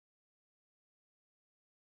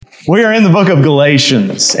We are in the book of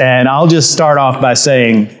Galatians, and I'll just start off by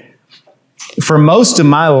saying, for most of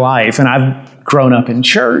my life, and I've grown up in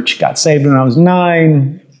church, got saved when I was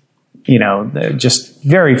 9, just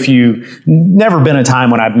very few, never been a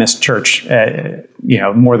time when I've missed church,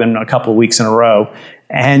 more than a couple of weeks in a row.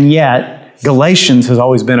 And yet, Galatians has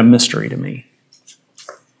always been a mystery to me.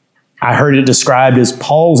 I heard it described as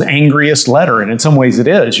Paul's angriest letter, and in some ways it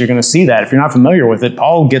is. You're going to see that. If you're not familiar with it,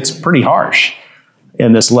 Paul gets pretty harsh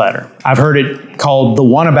in this letter. I've heard it called the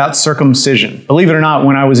one about circumcision. Believe it or not,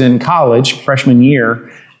 when I was in college, freshman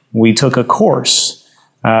year, we took a course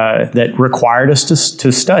that required us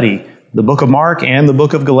to study the book of Mark and the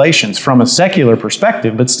book of Galatians from a secular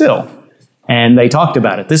perspective, but still. And they talked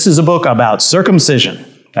about it. This is a book about circumcision.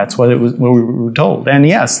 That's what we were told. And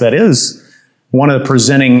yes, that is one of the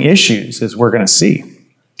presenting issues, as we're going to see.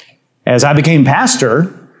 As I became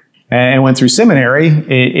pastor and went through seminary,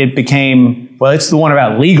 it became, it's the one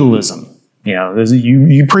about legalism.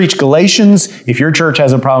 You preach Galatians if your church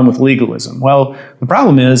has a problem with legalism. Well, the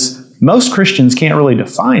problem is most Christians can't really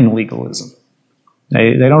define legalism.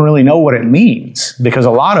 They don't really know what it means, because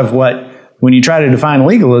a lot of when you try to define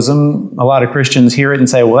legalism, a lot of Christians hear it and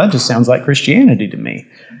say, well, that just sounds like Christianity to me.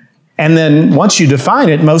 And then once you define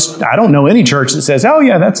it, I don't know any church that says, oh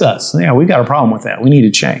yeah, that's us. Yeah, we've got a problem with that. We need to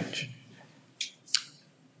change.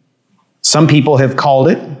 Some people have called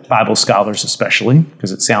it, Bible scholars especially,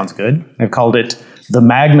 because it sounds good, they've called it the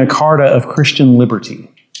Magna Carta of Christian liberty.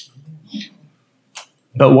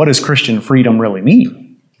 But what does Christian freedom really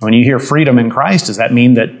mean? When you hear freedom in Christ, does that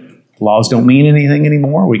mean that laws don't mean anything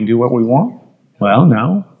anymore? We can do what we want? Well,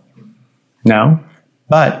 no.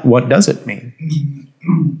 But what does it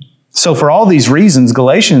mean? So for all these reasons,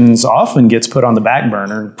 Galatians often gets put on the back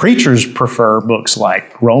burner. Preachers prefer books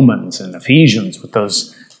like Romans and Ephesians with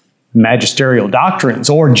those magisterial doctrines,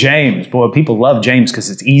 or James. Boy, people love James because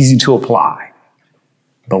it's easy to apply.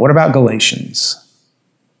 But what about Galatians?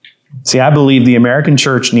 See, I believe the American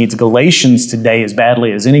church needs Galatians today as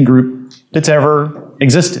badly as any group that's ever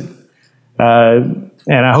existed. And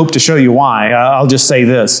I hope to show you why. I'll just say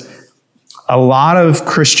this. A lot of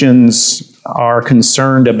Christians are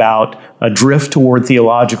concerned about a drift toward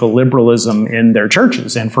theological liberalism in their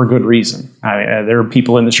churches, and for good reason. There are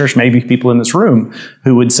people in the church, maybe people in this room,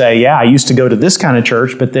 who would say, yeah, I used to go to this kind of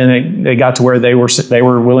church, but then it got to where they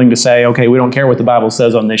were willing to say, okay, we don't care what the Bible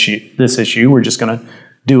says on this issue. We're just going to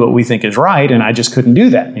do what we think is right, and I just couldn't do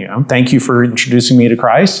that. Thank you for introducing me to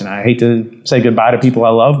Christ, and I hate to say goodbye to people I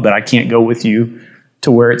love, but I can't go with you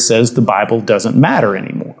to where it says the Bible doesn't matter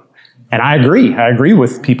anymore. And I agree. I agree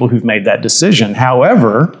with people who've made that decision.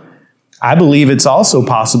 However, I believe it's also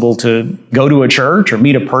possible to go to a church or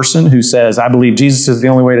meet a person who says, I believe Jesus is the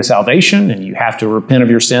only way to salvation, and you have to repent of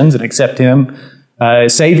your sins and accept Him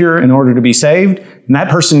as Savior in order to be saved. And that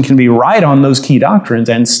person can be right on those key doctrines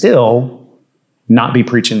and still not be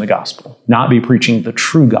preaching the gospel, not be preaching the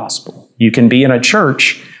true gospel. You can be in a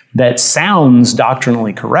church that sounds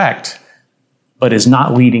doctrinally correct, but is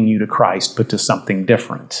not leading you to Christ, but to something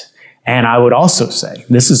different. And I would also say,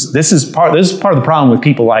 this is part of the problem with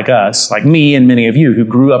people like us, like me and many of you who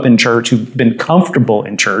grew up in church, who've been comfortable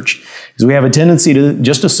in church, is we have a tendency to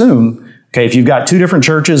just assume, okay, if you've got two different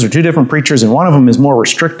churches or two different preachers and one of them is more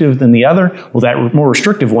restrictive than the other, well, that more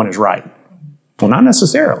restrictive one is right. Well, not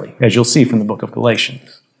necessarily, as you'll see from the book of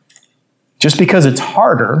Galatians. Just because it's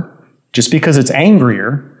harder, just because it's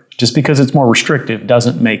angrier, just because it's more restrictive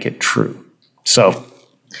doesn't make it true. So,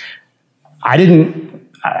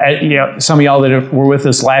 some of y'all that were with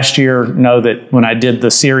us last year know that when I did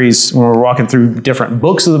the series, when we were walking through different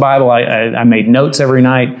books of the Bible, I made notes every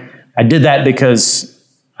night. I did that because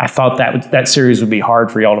I thought that series would be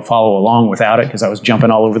hard for y'all to follow along without it, because I was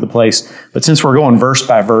jumping all over the place. But since we're going verse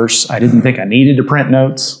by verse, I didn't think I needed to print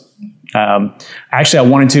notes. Actually, I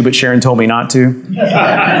wanted to, but Sharon told me not to.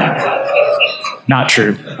 Not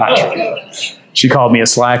true. She called me a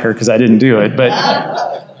slacker because I didn't do it. But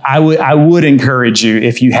I would encourage you,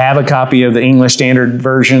 if you have a copy of the English Standard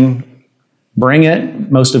Version, bring it.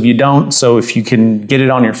 Most of you don't, so if you can get it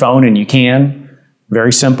on your phone, and you can,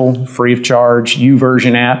 very simple, free of charge.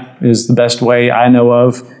 YouVersion app is the best way I know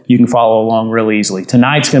of. You can follow along really easily.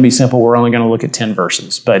 Tonight's going to be simple. We're only going to look at 10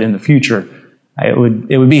 verses, but in the future, it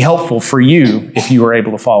would be helpful for you if you were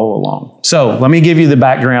able to follow along. So let me give you the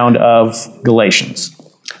background of Galatians.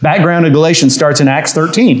 Background of Galatians starts in Acts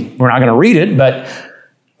 13. We're not going to read it, but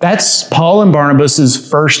that's Paul and Barnabas'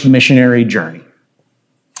 first missionary journey.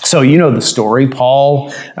 So you know the story.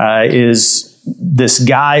 Paul is this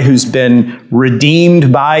guy who's been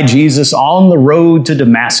redeemed by Jesus on the road to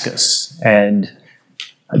Damascus. And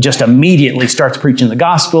just immediately starts preaching the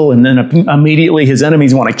gospel, and then immediately his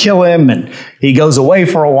enemies want to kill him, and he goes away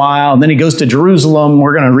for a while, and then he goes to Jerusalem.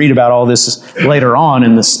 We're going to read about all this later on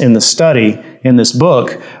in the study in this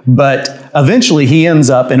book, but eventually he ends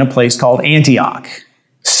up in a place called Antioch,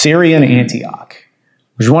 Syrian Antioch,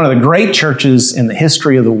 which is one of the great churches in the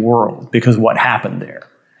history of the world because of what happened there.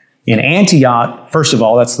 In Antioch, first of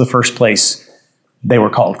all, that's the first place they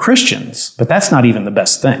were called Christians, but that's not even the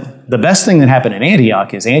best thing. The best thing that happened in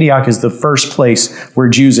Antioch is the first place where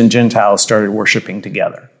Jews and Gentiles started worshiping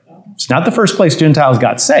together. It's not the first place Gentiles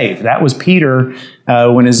got saved. That was Peter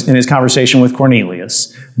in his conversation with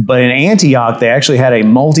Cornelius. But in Antioch, they actually had a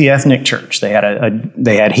multi-ethnic church. They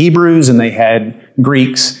had Hebrews and they had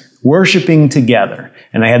Greeks worshiping together.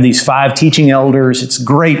 And they had these 5 teaching elders. It's a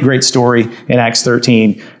great, great story in Acts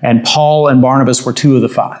 13. And Paul and Barnabas were 2 of the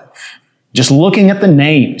 5. Just looking at the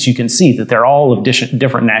names, you can see that they're all of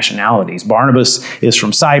different nationalities. Barnabas is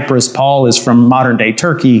from Cyprus, Paul is from modern-day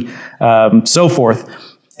Turkey, so forth.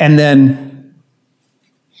 And then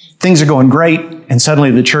things are going great, and suddenly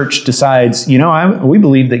the church decides, we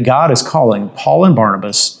believe that God is calling Paul and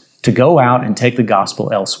Barnabas to go out and take the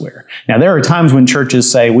gospel elsewhere. Now, there are times when churches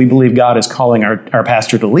say, we believe God is calling our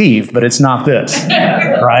pastor to leave, but it's not this,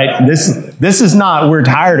 right? This is not, we're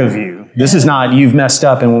tired of you. This is not, you've messed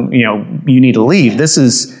up and you need to leave. This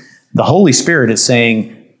is, the Holy Spirit is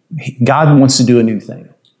saying, God wants to do a new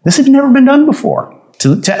thing. This had never been done before.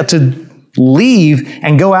 To leave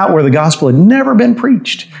and go out where the gospel had never been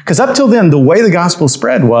preached. Because up till then, the way the gospel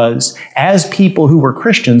spread was, as people who were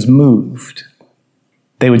Christians moved,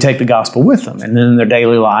 they would take the gospel with them. And then in their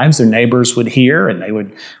daily lives, their neighbors would hear, and they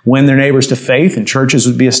would win their neighbors to faith, and churches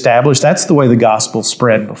would be established. That's the way the gospel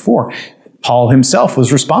spread before. Paul himself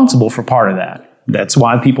was responsible for part of that. That's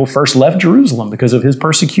why people first left Jerusalem, because of his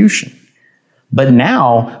persecution. But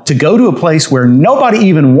now, to go to a place where nobody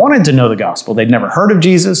even wanted to know the gospel, they'd never heard of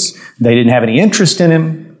Jesus, they didn't have any interest in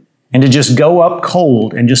him, and to just go up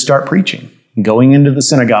cold and just start preaching, going into the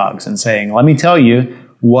synagogues and saying, let me tell you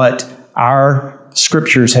what our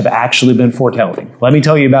scriptures have actually been foretelling. Let me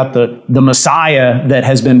tell you about the Messiah that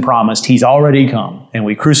has been promised. He's already come, and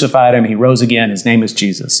we crucified him. He rose again. His name is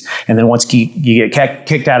Jesus. And then once you get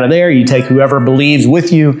kicked out of there, you take whoever believes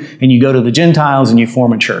with you, and you go to the Gentiles, and you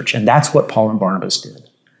form a church. And that's what Paul and Barnabas did.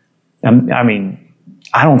 I mean,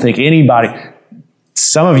 I don't think anybody,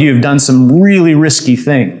 some of you have done some really risky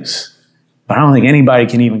things, but I don't think anybody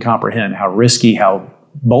can even comprehend how risky, how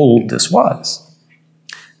bold this was.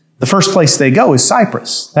 The first place they go is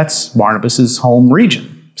Cyprus. That's Barnabas' home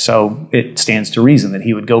region. So it stands to reason that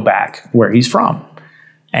he would go back where he's from.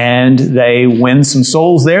 And they win some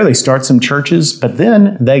souls there. They start some churches. But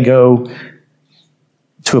then they go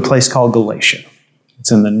to a place called Galatia.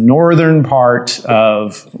 It's in the northern part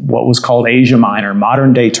of what was called Asia Minor,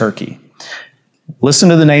 modern-day Turkey. Listen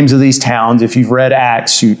to the names of these towns. If you've read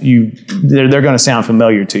Acts, they're going to sound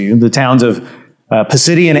familiar to you. The towns of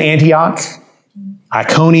Pisidian Antioch,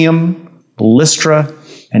 Iconium, Lystra,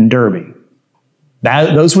 and Derbe.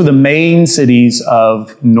 Those were the main cities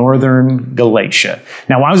of northern Galatia.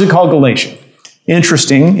 Now, why was it called Galatia?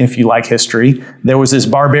 Interesting, if you like history, there was this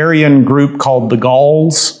barbarian group called the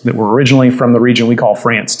Gauls that were originally from the region we call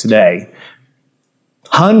France today.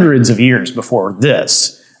 Hundreds of years before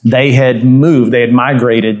this, they had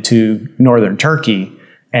migrated to northern Turkey,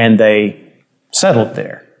 and they settled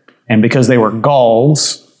there. And because they were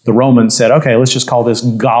Gauls, the Romans said, okay, let's just call this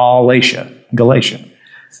Galatia.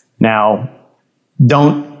 Now,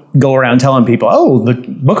 don't go around telling people, oh, the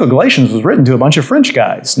book of Galatians was written to a bunch of French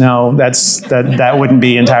guys. No, that wouldn't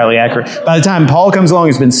be entirely accurate. By the time Paul comes along,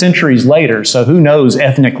 it's been centuries later, so who knows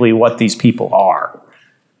ethnically what these people are.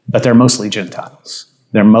 But they're mostly Gentiles.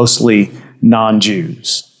 They're mostly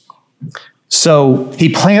non-Jews. So he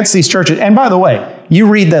plants these churches. And by the way, you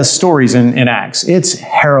read those stories in Acts. It's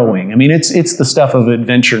harrowing. I mean, it's the stuff of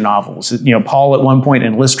adventure novels. Paul at one point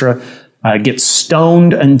in Lystra gets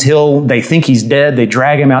stoned until they think he's dead. They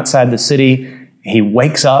drag him outside the city. He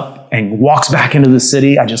wakes up and walks back into the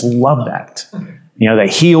city. I just love that. They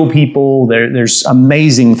heal people. There's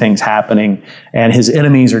amazing things happening. And his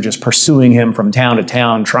enemies are just pursuing him from town to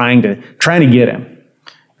town, trying to get him.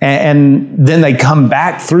 And then they come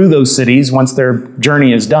back through those cities once their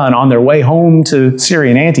journey is done. On their way home to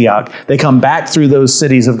Syrian Antioch, they come back through those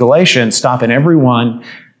cities of Galatia and stop in every one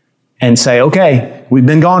and say, okay, we've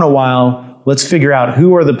been gone a while. Let's figure out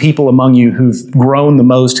who are the people among you who've grown the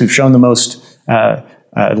most, who've shown the most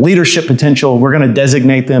leadership potential. We're going to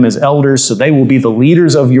designate them as elders, so they will be the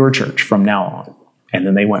leaders of your church from now on. And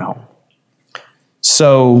then they went home.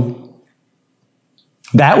 So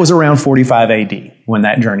that was around 45 AD when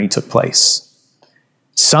that journey took place.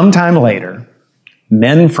 Sometime later,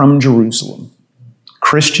 men from Jerusalem,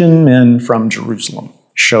 Christian men from Jerusalem,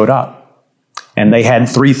 showed up. And they had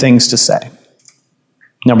three things to say.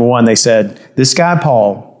 Number one, they said, this guy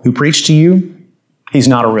Paul, who preached to you, he's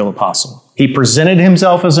not a real apostle. He presented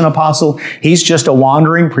himself as an apostle. He's just a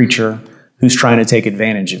wandering preacher who's trying to take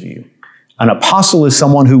advantage of you. An apostle is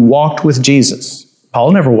someone who walked with Jesus.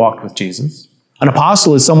 Paul never walked with Jesus. An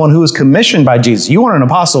apostle is someone who was commissioned by Jesus. You want an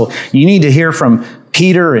apostle, you need to hear from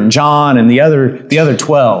Peter and John and the other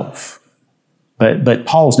 12. But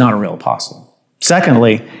Paul's not a real apostle.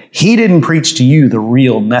 Secondly, he didn't preach to you the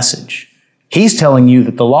real message. He's telling you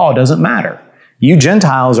that the law doesn't matter. You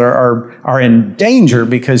Gentiles are in danger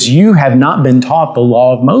because you have not been taught the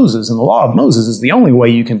law of Moses, and the law of Moses is the only way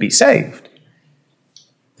you can be saved.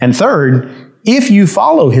 And third, if you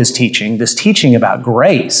follow his teaching, this teaching about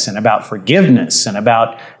grace and about forgiveness and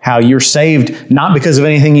about how you're saved not because of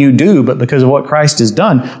anything you do, but because of what Christ has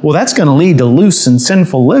done, well, that's going to lead to loose and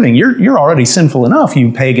sinful living. You're already sinful enough,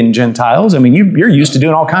 you pagan Gentiles. I mean, you're used to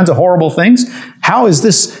doing all kinds of horrible things. How is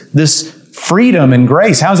this freedom and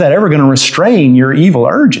grace, how's that ever going to restrain your evil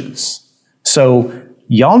urges? So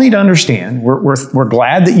y'all need to understand, we're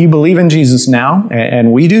glad that you believe in Jesus now,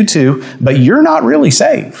 and we do too, but you're not really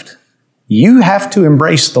saved. You have to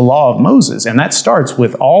embrace the law of Moses, and that starts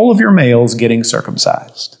with all of your males getting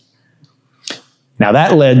circumcised. Now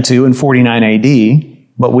that led to, in 49 AD,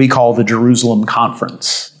 what we call the Jerusalem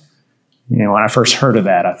Conference. You know, when I first heard of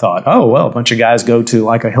that, I thought, oh, well, a bunch of guys go to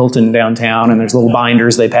like a Hilton downtown and there's little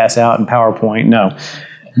binders they pass out in PowerPoint. No,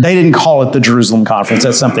 they didn't call it the Jerusalem Conference.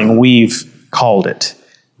 That's something we've called it.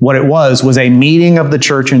 What it was a meeting of the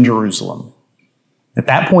church in Jerusalem. At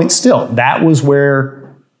that point still, that was where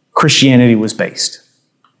Christianity was based.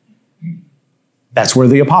 That's where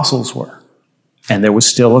the apostles were. And there was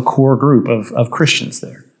still a core group of Christians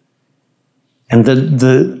there. And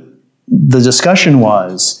the discussion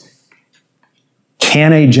was,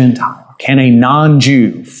 can a Gentile, can a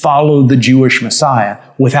non-Jew follow the Jewish Messiah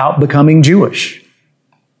without becoming Jewish?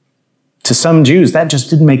 To some Jews, that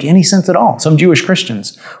just didn't make any sense at all. Some Jewish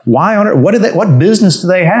Christians, why on earth, what business do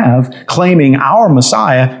they have claiming our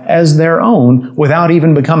Messiah as their own without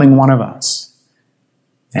even becoming one of us?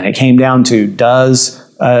 And it came down to, does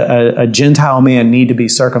a Gentile man need to be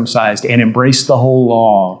circumcised and embrace the whole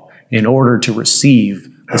law in order to receive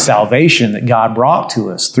the salvation that God brought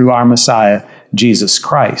to us through our Messiah, Jesus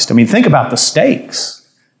Christ? I mean, think about the stakes.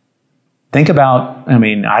 I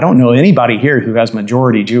don't know anybody here who has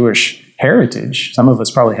majority Jewish heritage. Some of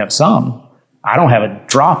us probably have some. I don't have a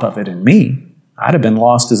drop of it in me. I'd have been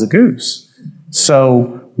lost as a goose.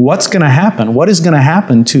 So what's going to happen? What is going to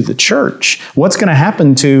happen to the church? What's going to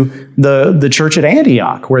happen to the church at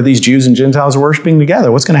Antioch, where these Jews and Gentiles are worshiping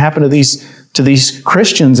together? What's going to happen to these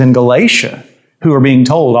Christians in Galatia who are being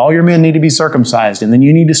told, all your men need to be circumcised, and then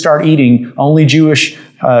you need to start eating only Jewish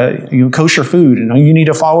kosher food, and you need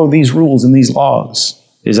to follow these rules and these laws?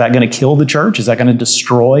 Is that going to kill the church? Is that going to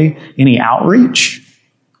destroy any outreach?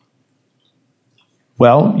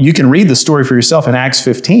 Well, you can read the story for yourself in Acts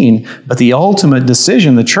 15, but the ultimate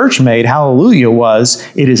decision the church made, hallelujah, was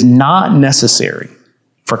it is not necessary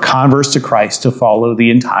for converts to Christ to follow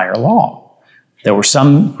the entire law. There were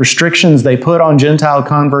some restrictions they put on Gentile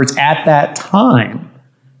converts at that time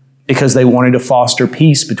because they wanted to foster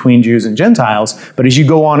peace between Jews and Gentiles. But as you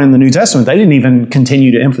go on in the New Testament, they didn't even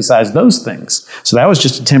continue to emphasize those things. So that was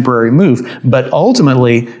just a temporary move. But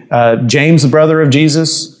ultimately, James, the brother of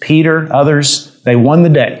Jesus, Peter, others, they won the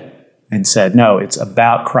day and said, no, it's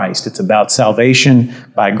about Christ. It's about salvation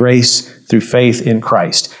by grace through faith in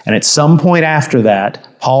Christ. And at some point after that,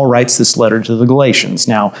 Paul writes this letter to the Galatians.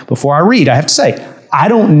 Now, before I read, I have to say, I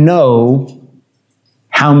don't know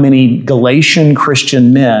how many Galatian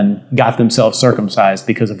Christian men got themselves circumcised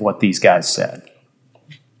because of what these guys said.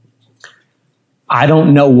 I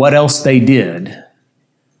don't know what else they did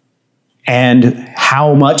and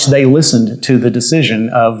how much they listened to the decision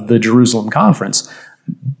of the Jerusalem Conference.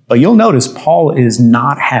 But you'll notice Paul is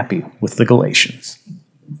not happy with the Galatians.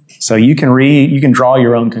 So you can draw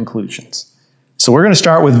your own conclusions. So we're going to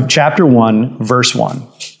start with chapter 1, verse 1.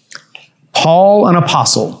 Paul, an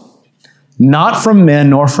apostle, not from men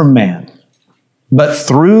nor from man, but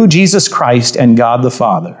through Jesus Christ and God the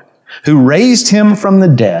Father, who raised him from the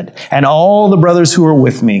dead, and all the brothers who are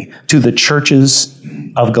with me, to the churches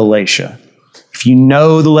of Galatia. If you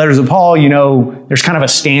know the letters of Paul, you know there's kind of a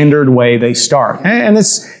standard way they start. And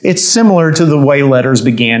it's similar to the way letters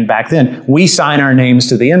began back then. We sign our names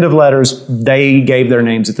to the end of letters. They gave their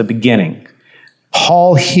names at the beginning.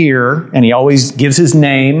 Paul here, and he always gives his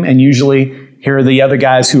name, and usually here are the other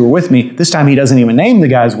guys who are with me. This time he doesn't even name the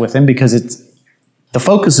guys with him because The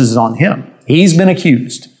focus is on him. He's been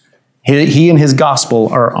accused. He and his gospel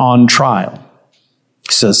are on trial.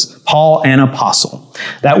 He says, Paul, an apostle.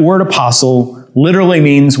 That word apostle literally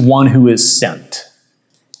means one who is sent.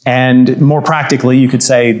 And more practically, you could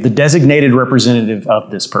say the designated representative of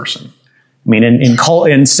this person. I mean,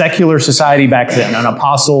 in secular society back then, an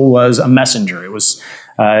apostle was a messenger. It was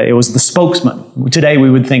the spokesman. Today, we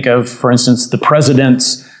would think of, for instance, the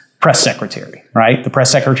president's press secretary, right? The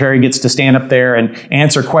press secretary gets to stand up there and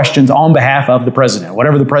answer questions on behalf of the president.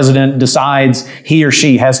 Whatever the president decides, he or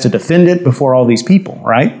she has to defend it before all these people,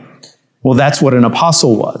 right? Well, that's what an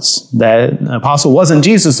apostle was. That an apostle wasn't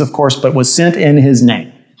Jesus, of course, but was sent in his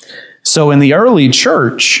name. So in the early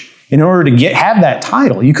church, in order to have that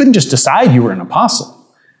title, you couldn't just decide you were an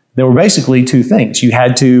apostle. There were basically two things. You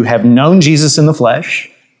had to have known Jesus in the flesh,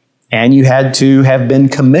 and you had to have been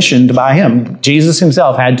commissioned by him. Jesus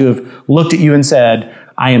himself had to have looked at you and said,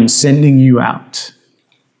 I am sending you out.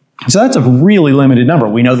 So that's a really limited number.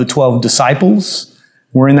 We know the 12 disciples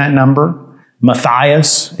were in that number.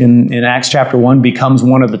 Matthias in Acts chapter 1 becomes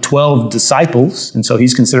one of the 12 disciples, and so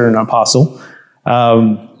he's considered an apostle.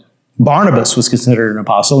 Barnabas was considered an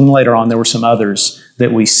apostle, and later on there were some others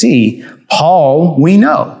that we see. Paul, we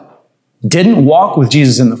know, didn't walk with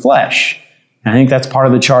Jesus in the flesh. I think that's part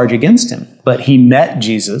of the charge against him. But he met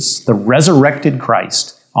Jesus, the resurrected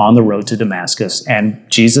Christ, on the road to Damascus, and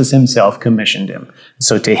Jesus himself commissioned him.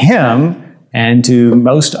 So to him and to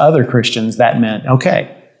most other Christians, that meant,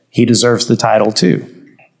 okay, he deserves the title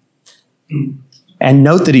too. And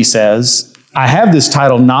note that he says, I have this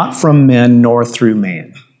title not from men nor through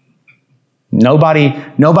man. No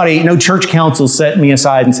church council set me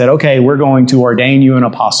aside and said, okay, we're going to ordain you an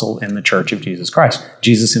apostle in the church of Jesus Christ.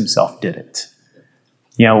 Jesus himself did it.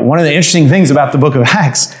 You know, one of the interesting things about the book of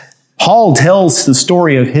Acts, Paul tells the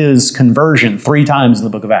story of his conversion 3 times in the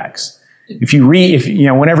book of Acts.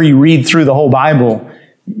 Whenever you read through the whole Bible,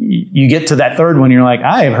 you get to that third one, you're like,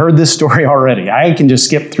 I have heard this story already. I can just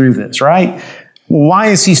skip through this, right? Well, why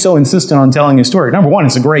is he so insistent on telling his story? Number one,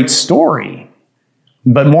 it's a great story.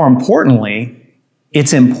 But more importantly,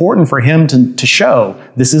 it's important for him to show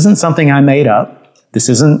this isn't something I made up. This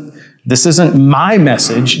isn't my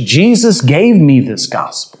message. Jesus gave me this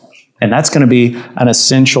gospel. And that's going to be an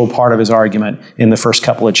essential part of his argument in the first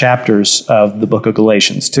couple of chapters of the book of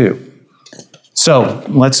Galatians too. So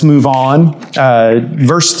let's move on.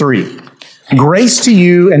 Verse 3. Grace to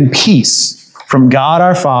you and peace from God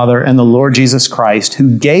our Father and the Lord Jesus Christ,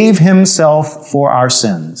 who gave himself for our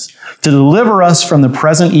sins, to deliver us from the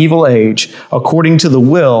present evil age, according to the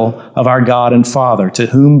will of our God and Father, to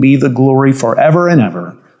whom be the glory forever and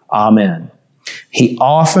ever. Amen. He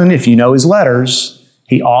often, if you know his letters,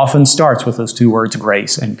 he often starts with those 2 words,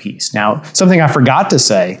 grace and peace. Now, something I forgot to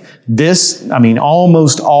say,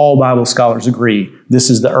 almost all Bible scholars agree this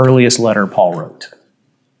is the earliest letter Paul wrote.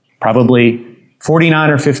 Probably 49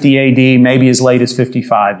 or 50 AD, maybe as late as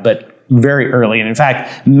 55, but very early. And in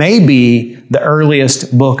fact, maybe the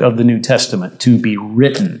earliest book of the New Testament to be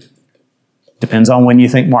written. Depends on when you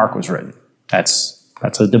think Mark was written. That's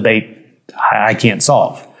a debate I can't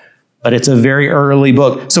solve. But it's a very early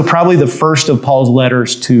book. So probably the first of Paul's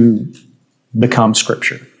letters to become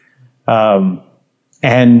Scripture.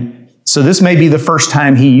 And so this may be the first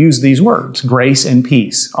time he used these words, grace and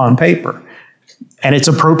peace, on paper. And it's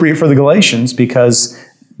appropriate for the Galatians because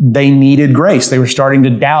they needed grace. They were starting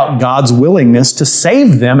to doubt God's willingness to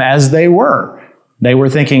save them as they were. They were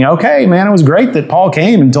thinking, okay, man, it was great that Paul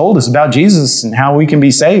came and told us about Jesus and how we can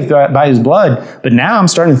be saved by his blood. But now I'm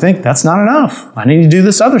starting to think that's not enough. I need to do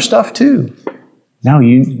this other stuff too.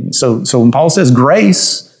 So when Paul says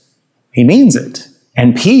grace, he means it.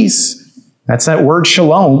 And peace, that's that word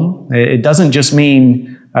shalom. It doesn't just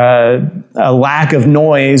mean a lack of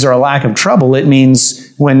noise or a lack of trouble. It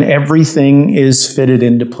means when everything is fitted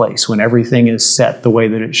into place, when everything is set the way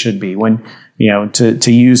that it should be, when,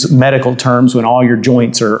 to use medical terms, when all your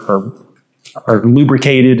joints are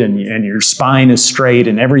lubricated and your spine is straight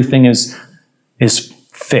and everything is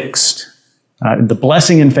fixed. The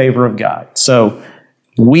blessing and favor of God. So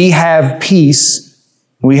we have peace,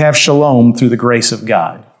 we have shalom through the grace of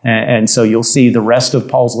God. And so you'll see the rest of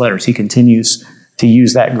Paul's letters, he continues to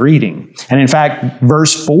use that greeting. And in fact,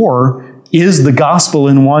 verse 4 is the gospel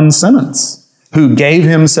in one sentence. Who gave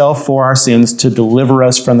himself for our sins to deliver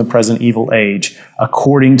us from the present evil age,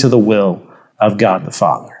 according to the will of God the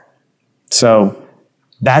Father. So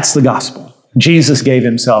that's the gospel. Jesus gave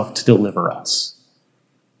himself to deliver us.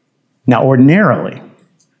 Now, ordinarily,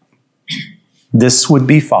 this would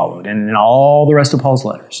be followed, and in all the rest of Paul's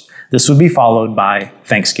letters, this would be followed by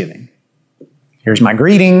thanksgiving. Here's my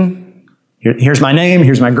greeting. Here's my name.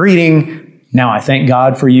 Here's my greeting. Now, I thank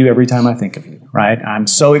God for you every time I think of you, right? I'm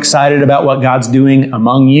so excited about what God's doing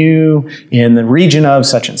among you in the region of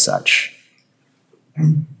such and such.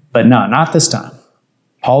 But no, not this time.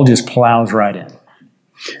 Paul just plows right in.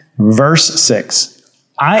 Verse 6,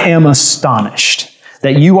 I am astonished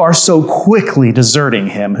that you are so quickly deserting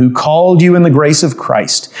him who called you in the grace of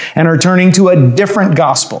Christ and are turning to a different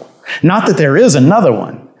gospel. Not that there is another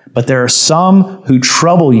one, but there are some who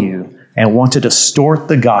trouble you and want to distort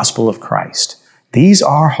the gospel of Christ. These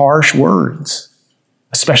are harsh words,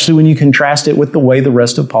 especially when you contrast it with the way the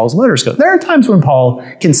rest of Paul's letters go. There are times when Paul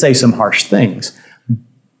can say some harsh things,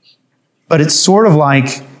 but it's sort of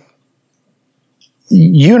like,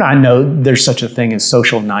 you and I know there's such a thing as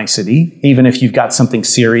social nicety. Even if you've got something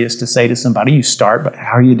serious to say to somebody, you start, but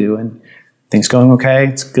how are you doing? Things going okay?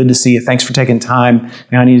 It's good to see you. Thanks for taking time.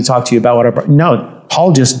 Now I need to talk to you about whatever. No,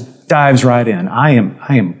 Paul just dives right in. I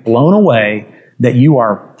am blown away that you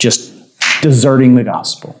are just deserting the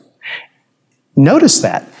gospel. Notice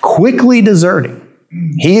that, quickly deserting.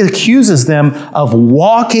 He accuses them of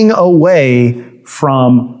walking away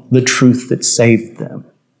from the truth that saved them.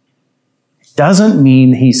 Doesn't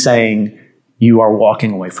mean he's saying you are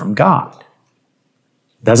walking away from God.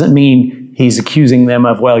 Doesn't mean he's accusing them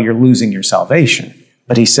of, well, you're losing your salvation.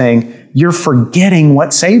 But he's saying you're forgetting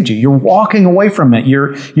what saved you. You're walking away from it.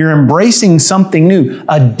 You're embracing something new,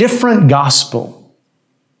 a different gospel,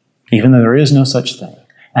 even though there is no such thing,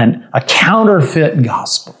 and a counterfeit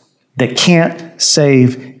gospel that can't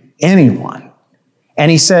save anyone.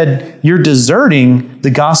 And he said, you're deserting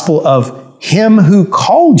the gospel of him who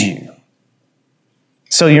called you.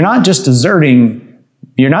 So you're not deserting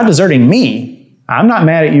me. I'm not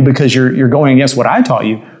mad at you because you're going against what I taught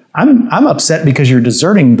you. I'm upset because you're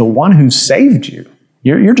deserting the one who saved you.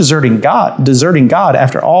 You're deserting God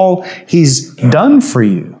after all he's done for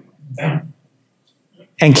you.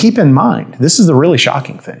 And keep in mind, this is the really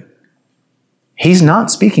shocking thing. He's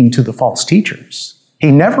not speaking to the false teachers.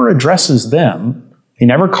 He never addresses them. He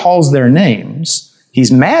never calls their names.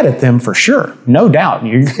 He's mad at them for sure, no doubt.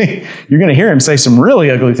 You're going to hear him say some really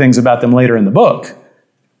ugly things about them later in the book.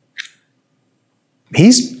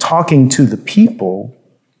 He's talking to the people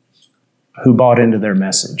who bought into their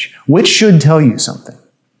message, which should tell you something.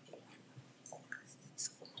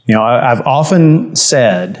 You know, I've often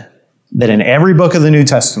said that in every book of the New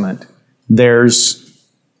Testament, there's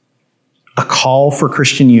a call for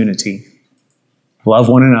Christian unity. Love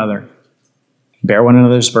one another, bear one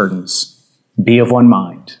another's burdens, be of one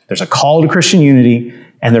mind. There's a call to Christian unity,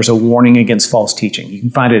 and there's a warning against false teaching. You can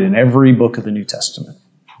find it in every book of the New Testament.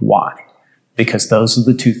 Why? Because those are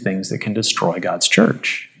the two things that can destroy God's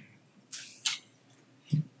church.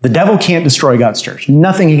 The devil can't destroy God's church.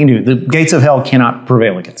 Nothing he can do. The gates of hell cannot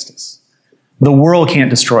prevail against us. The world can't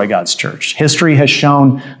destroy God's church. History has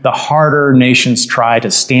shown the harder nations try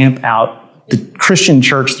to stamp out the Christian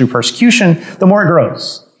church through persecution, the more it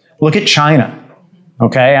grows. Look at China.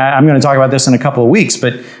 Okay, I'm going to talk about this in a couple of weeks,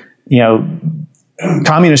 but,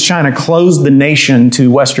 communist China closed the nation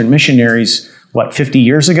to Western missionaries, 50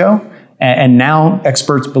 years ago? And now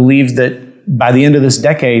experts believe that by the end of this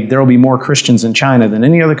decade, there will be more Christians in China than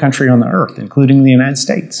any other country on the earth, including the United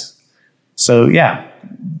States. So, yeah,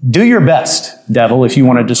 do your best, devil, if you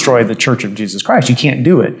want to destroy the Church of Jesus Christ. You can't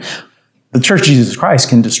do it. The Church of Jesus Christ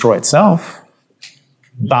can destroy itself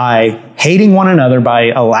by hating one another, by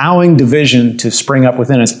allowing division to spring up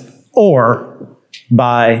within us, or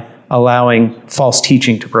by allowing false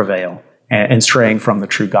teaching to prevail and straying from the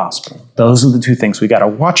true gospel. Those are the two things we got to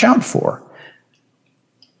watch out for.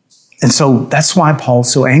 And so that's why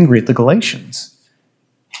Paul's so angry at the Galatians.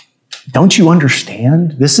 Don't you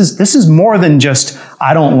understand? This is more than just,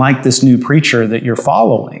 I don't like this new preacher that you're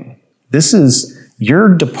following. This is,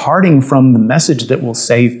 you're departing from the message that will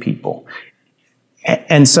save people.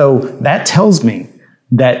 And so that tells me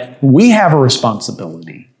that we have a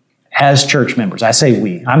responsibility as church members. I say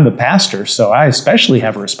we. I'm the pastor, so I especially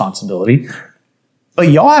have a responsibility. But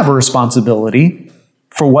y'all have a responsibility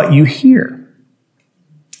for what you hear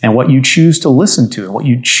and what you choose to listen to and what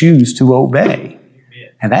you choose to obey.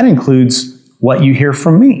 And that includes what you hear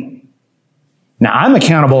from me. Now, I'm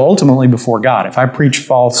accountable ultimately before God. If I preach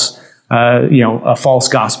a false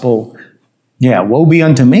gospel, woe be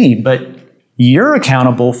unto me. But you're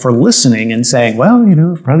accountable for listening and saying, well,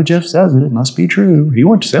 if Brother Jeff says it, it must be true. He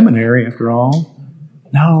went to seminary after all.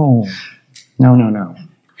 No.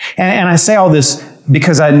 And I say all this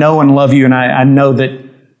because I know and love you, and I know that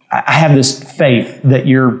I have this faith that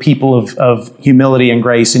you're people of humility and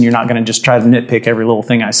grace, and you're not going to just try to nitpick every little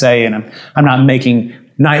thing I say, and I'm not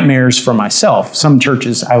making nightmares for myself. Some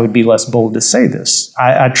churches, I would be less bold to say this.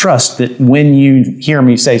 I trust that when you hear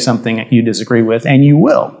me say something that you disagree with, and you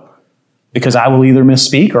will, because I will either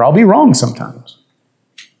misspeak or I'll be wrong sometimes.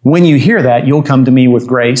 When you hear that, you'll come to me with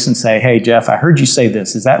grace and say, hey, Jeff, I heard you say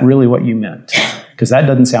this. Is that really what you meant? Because that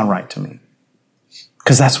doesn't sound right to me.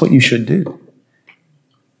 Because that's what you should do.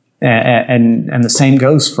 And the same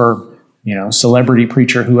goes for, celebrity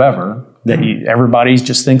preacher, whoever, that everybody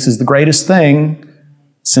just thinks is the greatest thing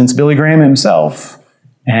since Billy Graham himself.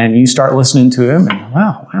 And you start listening to him and,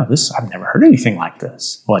 wow, I've never heard anything like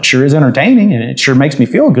this. Well, it sure is entertaining and it sure makes me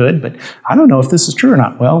feel good, but I don't know if this is true or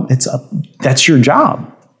not. Well, that's your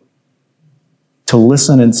job, to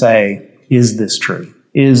listen and say, is this true?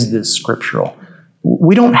 Is this scriptural?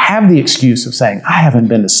 We don't have the excuse of saying, I haven't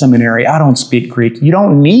been to seminary, I don't speak Greek. You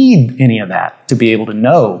don't need any of that to be able to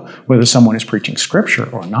know whether someone is preaching scripture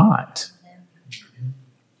or not.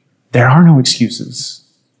 There are no excuses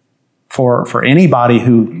for anybody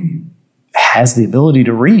who has the ability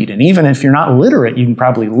to read. And even if you're not literate, you can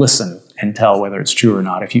probably listen and tell whether it's true or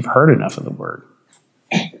not if you've heard enough of the word.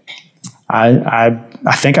 I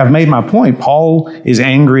think I've made my point. Paul is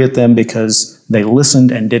angry at them because they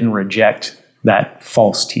listened and didn't reject that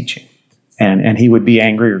false teaching. And he would be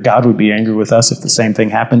angry, or God would be angry with us if the same thing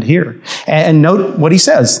happened here. And note what he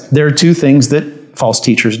says. There are two things that false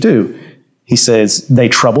teachers do. He says they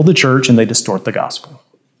trouble the church and they distort the gospel.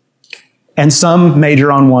 And some major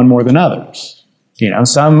on one more than others.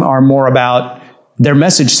 Some are more about, their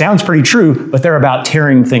message sounds pretty true, but they're about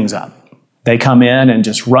tearing things up. They come in and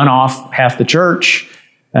just run off half the church,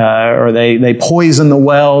 or they poison the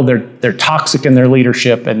well. They're toxic in their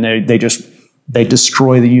leadership, and they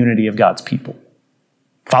destroy the unity of God's people.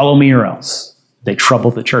 Follow me or else. They trouble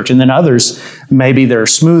the church. And then others, maybe they're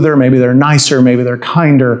smoother, maybe they're nicer, maybe they're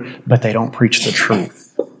kinder, but they don't preach the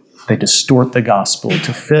truth. They distort the gospel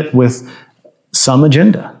to fit with some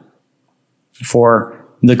agenda. For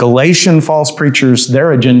the Galatian false preachers,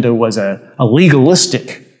 their agenda was a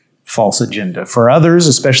legalistic false agenda. For others,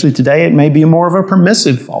 especially today, it may be more of a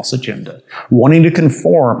permissive false agenda, wanting to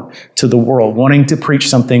conform to the world, wanting to preach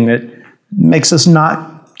something that makes us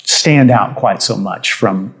not stand out quite so much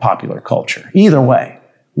from popular culture. Either way,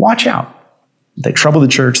 watch out. They trouble the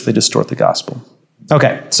church, they distort the gospel.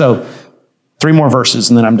 Okay, so 3 more verses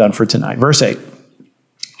and then I'm done for tonight. Verse 8.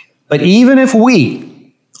 But even if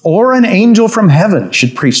we or an angel from heaven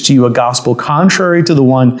should preach to you a gospel contrary to the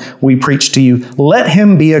one we preach to you, let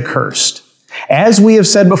him be accursed. As we have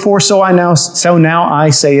said before, so now I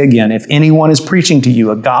say again, if anyone is preaching to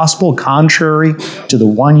you a gospel contrary to the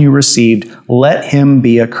one you received, let him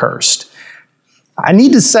be accursed. I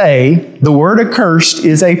need to say the word accursed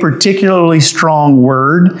is a particularly strong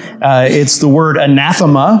word. It's the word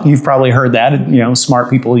anathema. You've probably heard that. Smart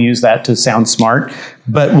people use that to sound smart.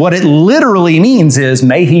 But what it literally means is,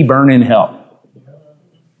 may he burn in hell.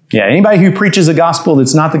 Yeah, anybody who preaches a gospel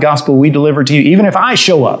that's not the gospel we deliver to you, even if I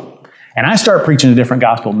show up and I start preaching a different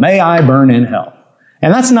gospel, may I burn in hell.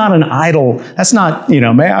 And that's not an idle, that's not,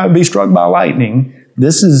 may I be struck by lightning.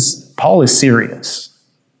 Paul is serious.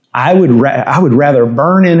 I would rather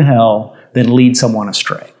burn in hell than lead someone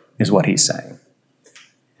astray, is what he's saying.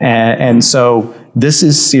 And so this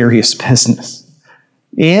is serious business.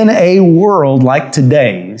 In a world like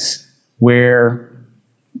today's, where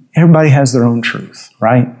everybody has their own truth,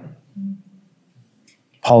 right?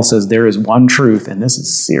 Paul says there is one truth, and this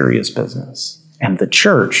is serious business. And the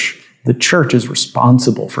church is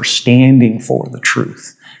responsible for standing for the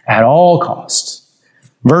truth at all costs.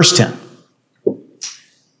 Verse 10.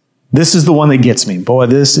 This is the one that gets me. Boy,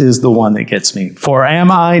 this is the one that gets me. For am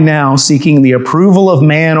I now seeking the approval of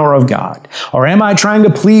man or of God? Or am I trying to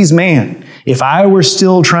please man? If I were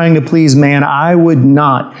still trying to please man, I would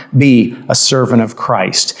not be a servant of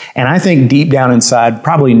Christ. And I think deep down inside,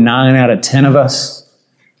 probably 9 out of 10 of us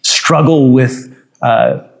struggle with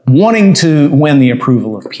wanting to win the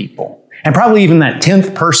approval of people. And probably even that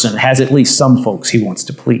 10th person has at least some folks he wants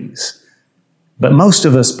to please. But most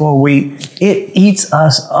of us, it eats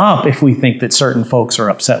us up if we think that certain folks are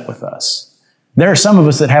upset with us. There are some of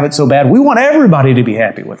us that have it so bad, we want everybody to be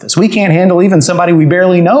happy with us. We can't handle even somebody we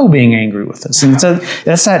barely know being angry with us. And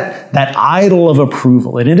that's that idol of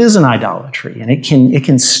approval. And it is an idolatry. And it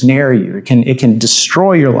can snare you. It can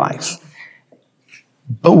destroy your life.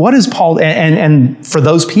 But what is Paul, and for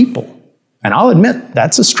those people, and I'll admit,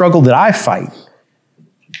 that's a struggle that I fight.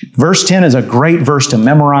 Verse 10 is a great verse to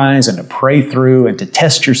memorize and to pray through and to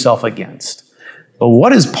test yourself against. But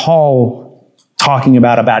what is Paul talking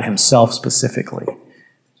about himself specifically?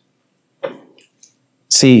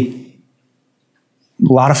 See,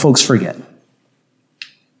 a lot of folks forget.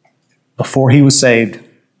 Before he was saved,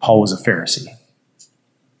 Paul was a Pharisee.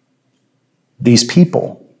 These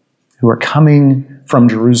people who are coming from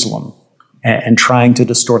Jerusalem and trying to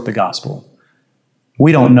distort the gospel.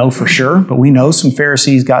 We don't know for sure, but we know some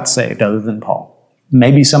Pharisees got saved other than Paul.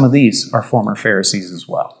 Maybe some of these are former Pharisees as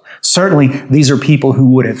well. Certainly, these are people who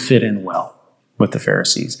would have fit in well with the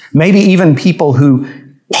Pharisees. Maybe even people who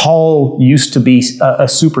Paul used to be a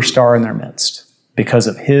superstar in their midst because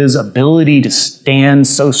of his ability to stand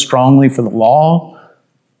so strongly for the law.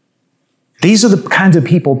 These are the kinds of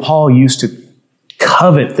people Paul used to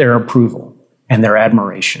covet their approval and their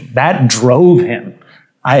admiration. That drove him.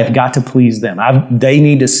 I have got to please them. They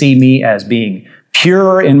need to see me as being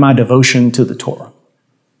pure in my devotion to the Torah.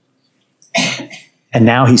 And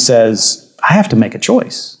now he says, I have to make a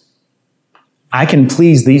choice. I can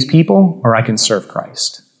please these people or I can serve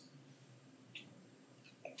Christ.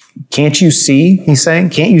 Can't you see, he's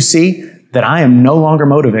saying, can't you see that I am no longer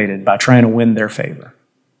motivated by trying to win their favor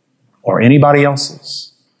or anybody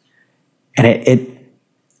else's? And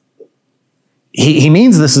he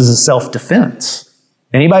means this is a self-defense.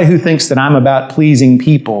 Anybody who thinks that I'm about pleasing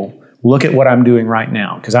people, look at what I'm doing right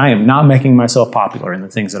now, because I am not making myself popular in the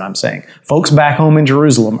things that I'm saying. Folks back home in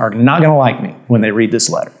Jerusalem are not going to like me when they read this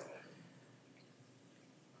letter.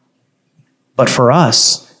 But for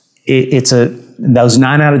us, those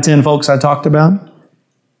 9 out of 10 folks I talked about,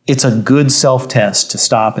 it's a good self-test to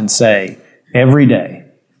stop and say, every day,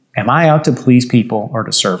 am I out to please people or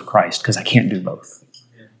to serve Christ? Because I can't do both.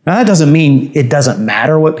 Now, that doesn't mean it doesn't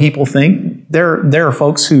matter what people think. There are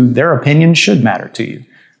folks who their opinion should matter to you.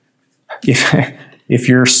 If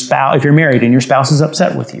you're married and your spouse is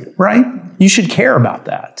upset with you, right? You should care about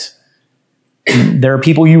that. There are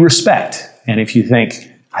people you respect. And if you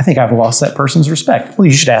think, I think I've lost that person's respect, well,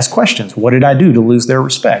 you should ask questions. What did I do to lose their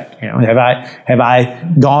respect? Have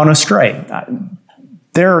I gone astray?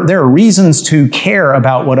 There are reasons to care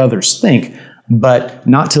about what others think, but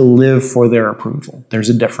not to live for their approval. There's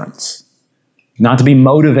a difference. Not to be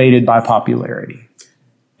motivated by popularity.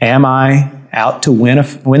 Am I out to win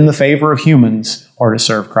the favor of humans or to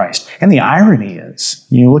serve Christ? And the irony is,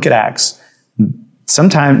 you look at Acts,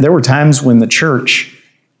 there were times when the church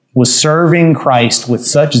was serving Christ with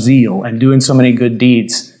such zeal and doing so many good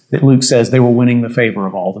deeds that Luke says they were winning the favor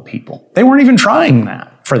of all the people. They weren't even trying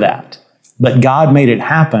for that. But God made it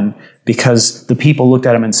happen because the people looked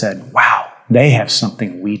at him and said, wow, they have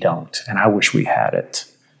something we don't, and I wish we had it.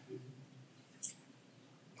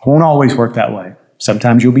 It won't always work that way.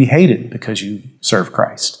 Sometimes you'll be hated because you serve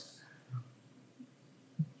Christ.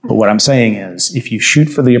 But what I'm saying is, if you shoot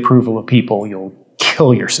for the approval of people, you'll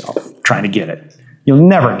kill yourself trying to get it. You'll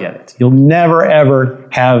never get it. You'll never, ever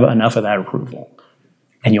have enough of that approval.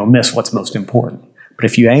 And you'll miss what's most important. But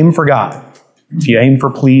if you aim for God, if you aim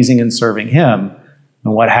for pleasing and serving Him,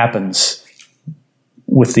 then what happens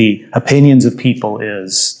with the opinions of people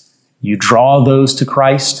is you draw those to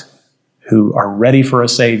Christ who are ready for a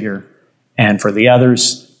Savior, and for the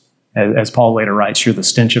others, as Paul later writes, you're the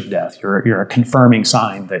stench of death. You're a confirming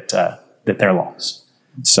sign that they're lost.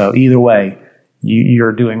 So either way,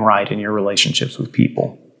 you're doing right in your relationships with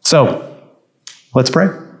people. So let's pray.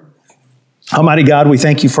 Almighty God, we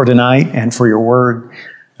thank you for tonight and for your word.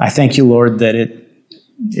 I thank you, Lord, that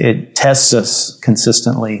it tests us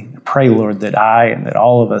consistently. I pray, Lord, that I and that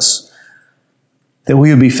all of us, that we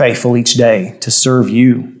would be faithful each day to serve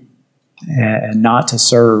you and not to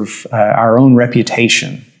serve our own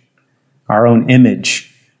reputation, our own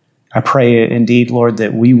image. I pray indeed, Lord,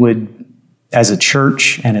 that we would, as a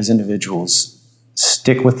church and as individuals,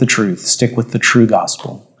 stick with the truth, stick with the true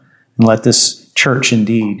gospel, and let this church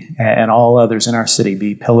indeed and all others in our city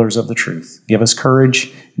be pillars of the truth. Give us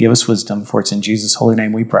courage, give us wisdom, for it's in Jesus' holy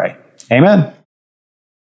name we pray. Amen.